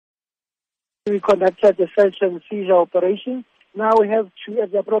We conducted the search and seizure operation. Now we have to,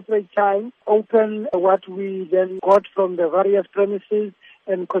 at the appropriate time, open what we then got from the various premises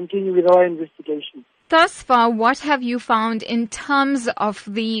and continue with our investigation. Thus far, what have you found in terms of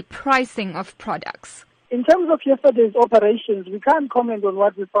the pricing of products? In terms of yesterday's operations, we can't comment on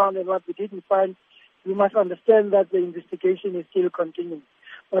what we found and what we didn't find. We must understand that the investigation is still continuing.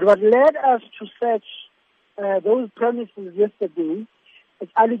 But what led us to search those premises yesterday is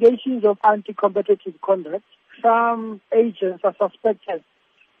allegations of anti-competitive conduct. Some agents are suspected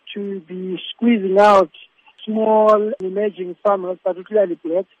to be squeezing out small emerging farmers, particularly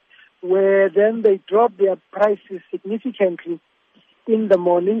blacks, where then they drop their prices significantly in the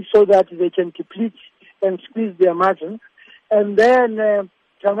morning so that they can deplete and squeeze their margins, and then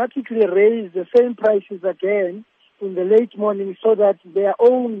dramatically raise the same prices again in the late morning so that their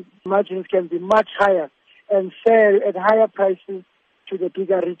own margins can be much higher and sell at higher prices to the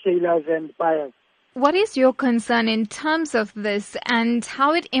bigger retailers and buyers. What is your concern in terms of this and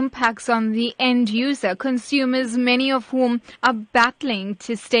how it impacts on the end user, consumers, many of whom are battling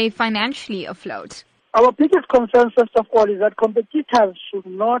to stay financially afloat? Our biggest concern, first of all, is that competitors should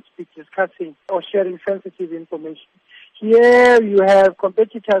not be discussing or sharing sensitive information. Here you have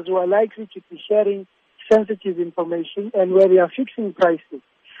competitors who are likely to be sharing sensitive information and where they are fixing prices.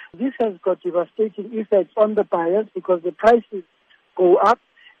 This has got devastating effects on the buyers because the prices go up.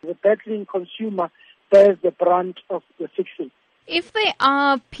 The battling consumer bears the brunt of the fixing. If there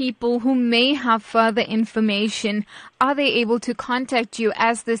are people who may have further information, are they able to contact you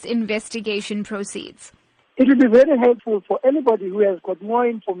as this investigation proceeds? It will be very helpful for anybody who has got more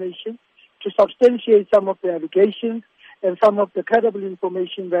information to substantiate some of the allegations and some of the credible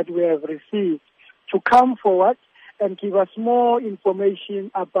information that we have received to come forward and give us more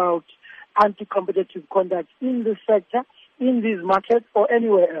information about anti-competitive conduct in this sector, in these markets, or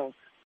anywhere else.